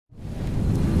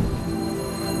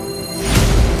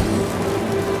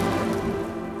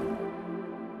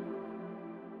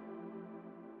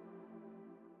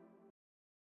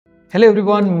Hello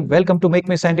everyone, welcome to Make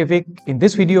Me Scientific. In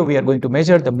this video, we are going to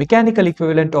measure the mechanical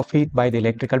equivalent of heat by the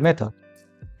electrical method.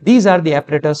 These are the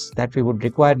apparatus that we would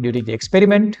require during the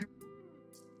experiment.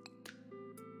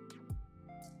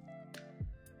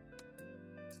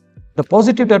 The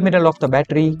positive terminal of the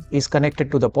battery is connected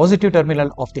to the positive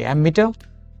terminal of the ammeter.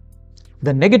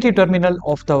 The negative terminal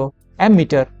of the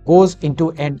ammeter goes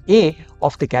into end A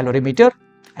of the calorimeter,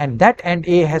 and that end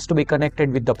A has to be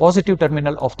connected with the positive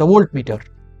terminal of the voltmeter.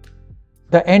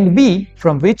 The end B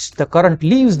from which the current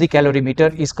leaves the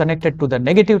calorimeter is connected to the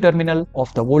negative terminal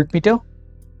of the voltmeter,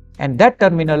 and that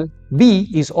terminal B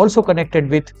is also connected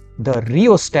with the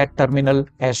rheostat terminal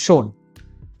as shown.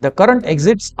 The current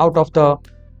exits out of the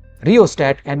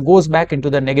rheostat and goes back into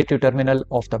the negative terminal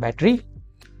of the battery.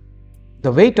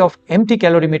 The weight of empty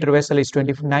calorimeter vessel is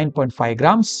 29.5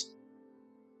 grams.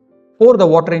 Pour the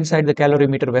water inside the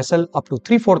calorimeter vessel up to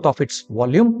 3/4 of its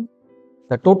volume.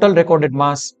 The total recorded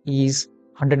mass is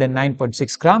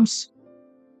 109.6 grams.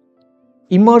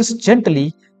 Immerse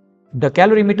gently the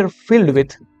calorimeter filled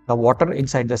with the water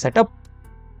inside the setup.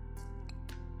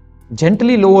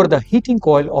 Gently lower the heating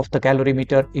coil of the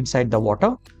calorimeter inside the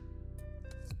water.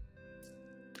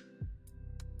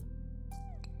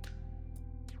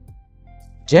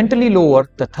 Gently lower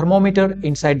the thermometer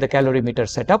inside the calorimeter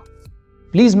setup.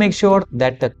 Please make sure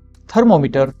that the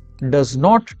thermometer does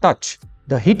not touch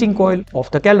the heating coil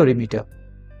of the calorimeter.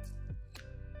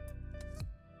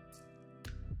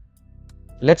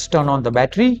 Let's turn on the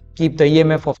battery. Keep the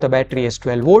EMF of the battery as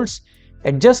 12 volts.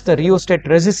 Adjust the rheostat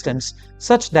resistance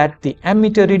such that the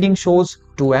ammeter reading shows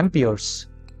 2 amperes.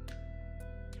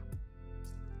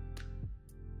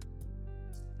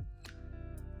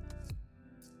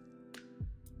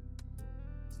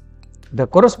 The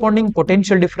corresponding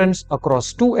potential difference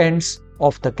across two ends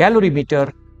of the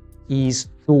calorimeter is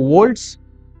 2 volts.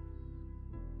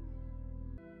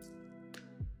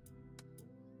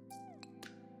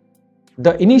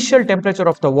 The initial temperature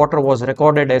of the water was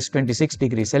recorded as 26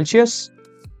 degrees Celsius.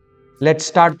 Let's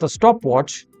start the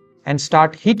stopwatch and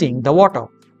start heating the water.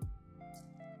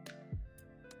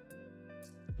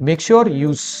 Make sure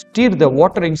you stir the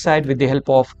water inside with the help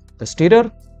of the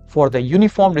stirrer for the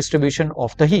uniform distribution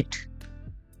of the heat.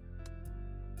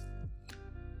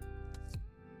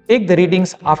 Take the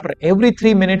readings after every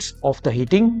 3 minutes of the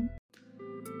heating.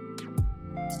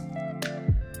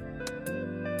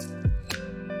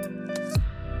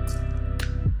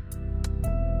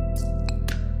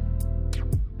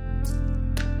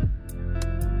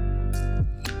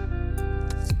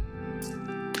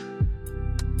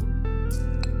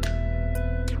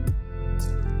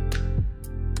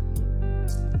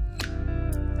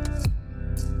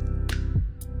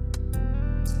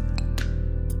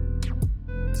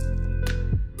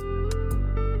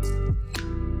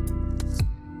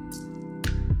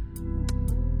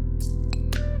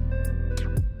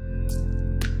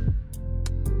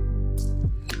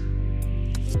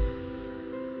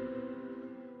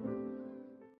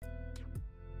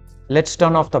 Let's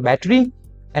turn off the battery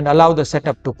and allow the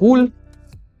setup to cool.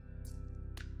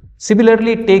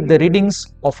 Similarly, take the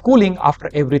readings of cooling after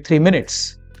every 3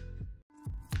 minutes.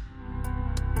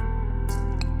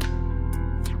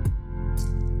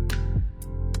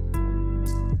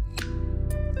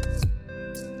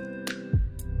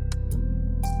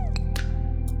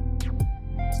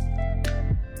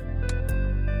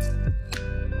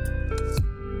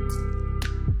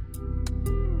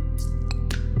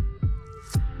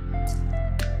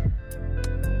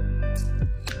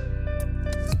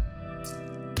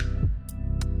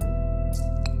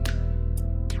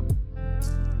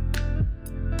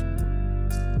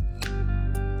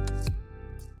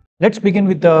 Let's begin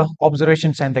with the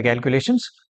observations and the calculations.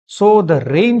 So the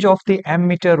range of the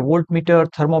ammeter, voltmeter,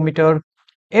 thermometer,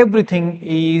 everything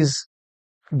is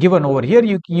given over here.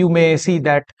 You may see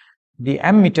that the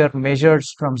ammeter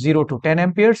measures from 0 to 10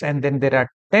 amperes, and then there are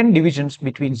 10 divisions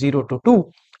between 0 to 2.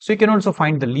 So you can also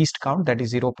find the least count, that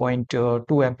is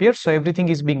 0.2 amperes. So everything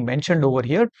is being mentioned over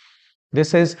here.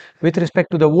 This is with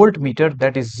respect to the voltmeter,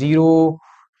 that is 0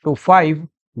 to 5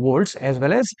 volts, as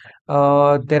well as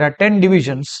there are 10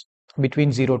 divisions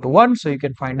between 0 to 1. So you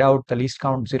can find out the least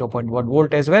count 0.1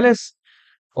 volt, as well as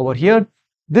over here.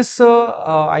 This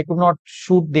I could not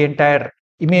shoot the entire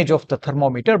image of the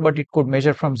thermometer, but it could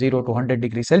measure from 0 to 100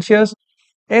 degrees Celsius,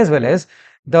 as well as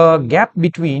the gap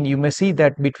between, you may see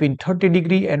that between 30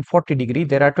 degree and 40 degree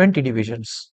there are 20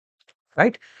 divisions,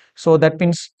 right? So that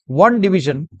means one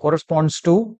division corresponds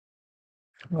to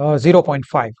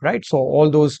 0.5, right? So all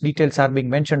those details are being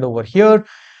mentioned over here.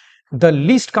 The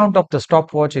least count of the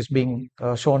stopwatch is being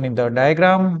shown in the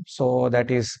diagram. So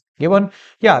that is given.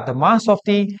 Yeah, the mass of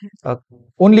the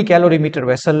only calorimeter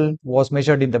vessel was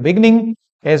measured in the beginning,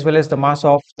 as well as the mass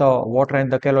of the water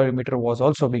and the calorimeter was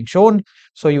also being shown.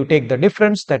 So you take the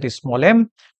difference, that is small m.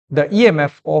 The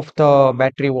EMF of the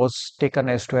battery was taken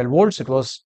as 12 volts. It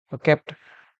was kept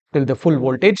till the full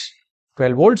voltage,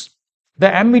 12 volts. The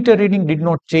ammeter reading did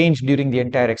not change during the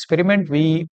entire experiment.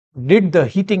 We did the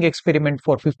heating experiment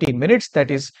for 15 minutes, that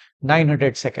is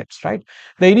 900 seconds, right?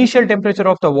 The initial temperature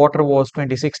of the water was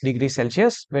 26 degrees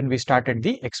Celsius when we started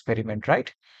the experiment,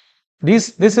 right?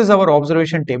 This is our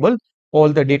observation table. All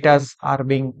the data are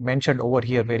being mentioned over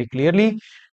here very clearly.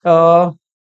 Uh,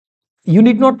 you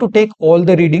need not to take all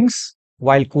the readings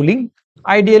while cooling.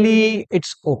 Ideally,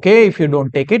 it's okay if you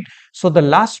don't take it. So the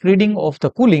last reading of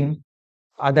the cooling,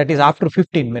 that is after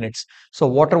 15 minutes. So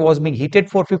water was being heated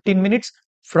for 15 minutes.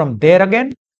 From there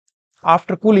again,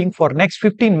 after cooling for next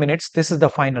 15 minutes, this is the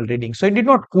final reading. So it did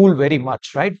not cool very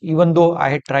much, right? Even though I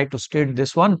had tried to steer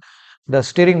this one, the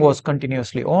steering was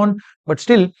continuously on, but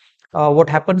still what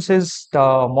happens is the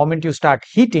moment you start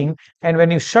heating and when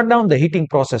you shut down the heating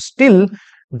process, still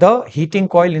the heating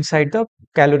coil inside the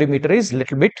calorimeter is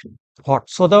little bit hot.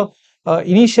 So the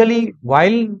initially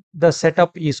while the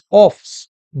setup is off,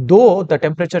 though the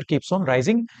temperature keeps on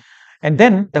rising, and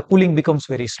then the cooling becomes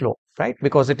very slow, right?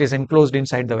 Because it is enclosed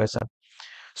inside the vessel.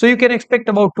 So you can expect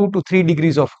about 2 to 3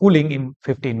 degrees of cooling in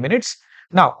 15 minutes.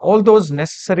 Now, all those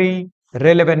necessary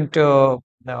relevant uh,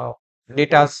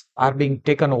 data are being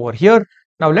taken over here.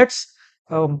 Now, let's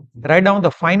write down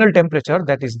the final temperature,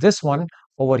 that is this one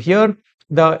over here.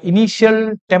 The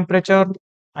initial temperature,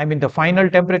 I mean the final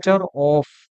temperature of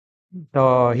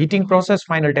the heating process,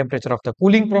 final temperature of the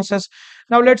cooling process.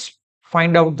 Now, let's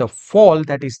find out the fall,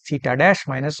 that is theta dash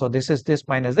minus. So, this is this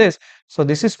minus this. So,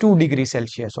 this is 2 degrees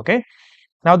Celsius, okay?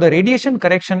 Now the radiation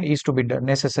correction is to be done,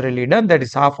 necessarily done, that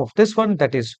is half of this one,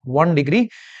 that is 1 degree,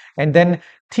 and then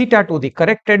theta to the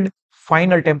corrected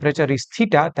final temperature is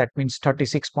theta, that means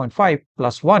 36.5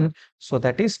 plus 1, so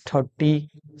that is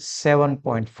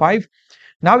 37.5.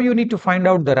 Now you need to find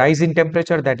out the rise in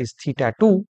temperature, that is theta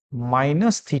 2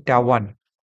 minus theta 1.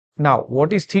 Now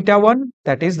what is theta 1?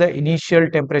 That is the initial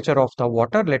temperature of the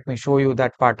water. Let me show you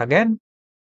that part again.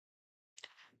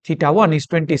 Theta 1 is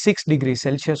 26 degrees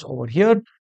Celsius over here.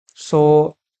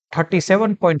 So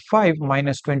 37.5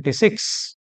 minus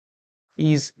 26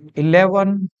 is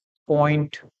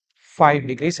 11.5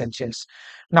 degrees Celsius.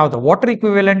 Now the water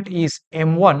equivalent is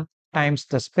M1 times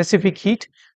the specific heat.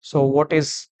 So what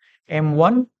is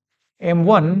M1?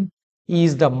 M1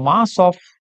 is the mass of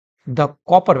the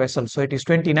copper vessel. So it is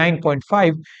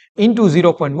 29.5 into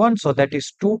 0.1. So that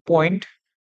is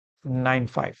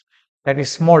 2.95. That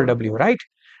is small w, right?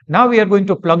 Now we are going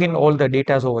to plug in all the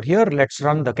data over here. Let's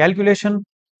run the calculation.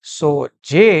 So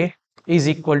J is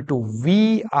equal to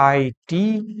VIT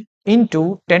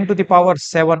into 10 to the power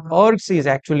 7 ergs is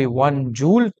actually 1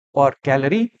 joule per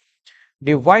calorie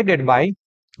divided by,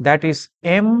 that is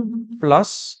M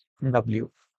plus W,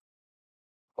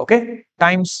 okay,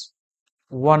 times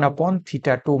 1 upon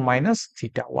theta 2 minus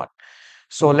theta 1.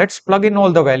 So let's plug in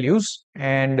all the values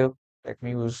and let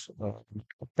me use a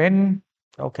pen.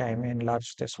 Okay, I may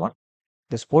enlarge this one,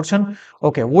 this portion.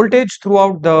 Okay, voltage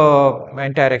throughout the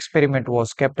entire experiment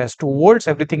was kept as 2 volts.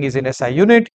 Everything is in SI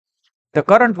unit. The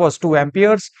current was 2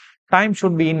 amperes. Time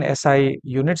should be in SI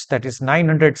units, that is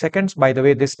 900 seconds. By the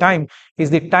way, this time is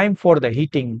the time for the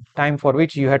heating, time for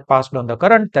which you had passed on the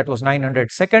current, that was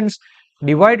 900 seconds,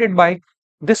 divided by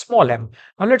this small m.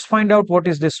 Now let's find out what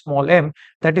is this small m.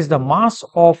 That is the mass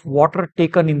of water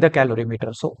taken in the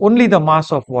calorimeter. So only the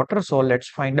mass of water. So let's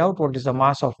find out what is the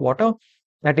mass of water.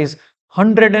 That is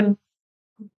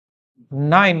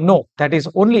 109. No, that is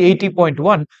only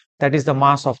 80.1. That is the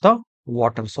mass of the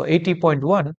water. So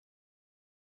 80.1.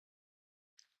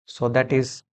 So that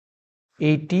is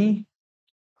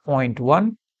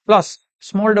 80.1 plus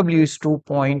small w is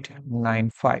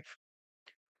 2.95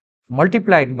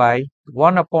 multiplied by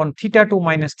 1 upon theta 2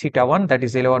 minus theta 1, that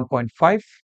is 11.5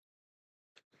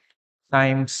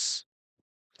 times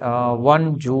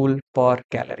 1 joule per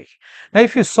calorie. Now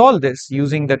if you solve this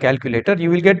using the calculator,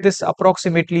 you will get this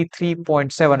approximately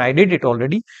 3.7. I did it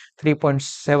already.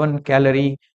 3.7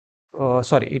 calorie,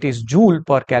 sorry, it is joule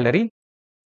per calorie.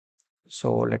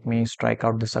 So let me strike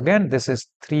out this again. This is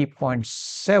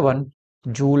 3.7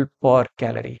 joule per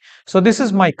calorie. So this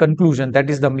is my conclusion. That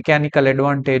is the mechanical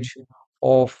advantage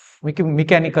of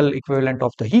mechanical equivalent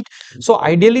of the heat. So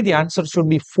ideally the answer should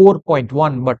be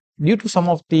 4.1, but due to some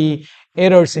of the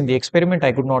errors in the experiment,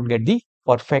 I could not get the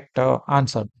perfect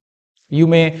answer. You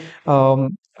may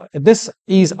this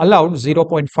is allowed,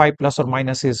 0.5 plus or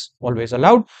minus is always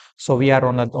allowed. So we are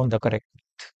on the correct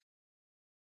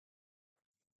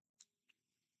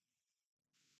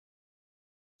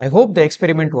I hope the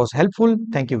experiment was helpful.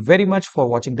 Thank you very much for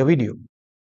watching the video.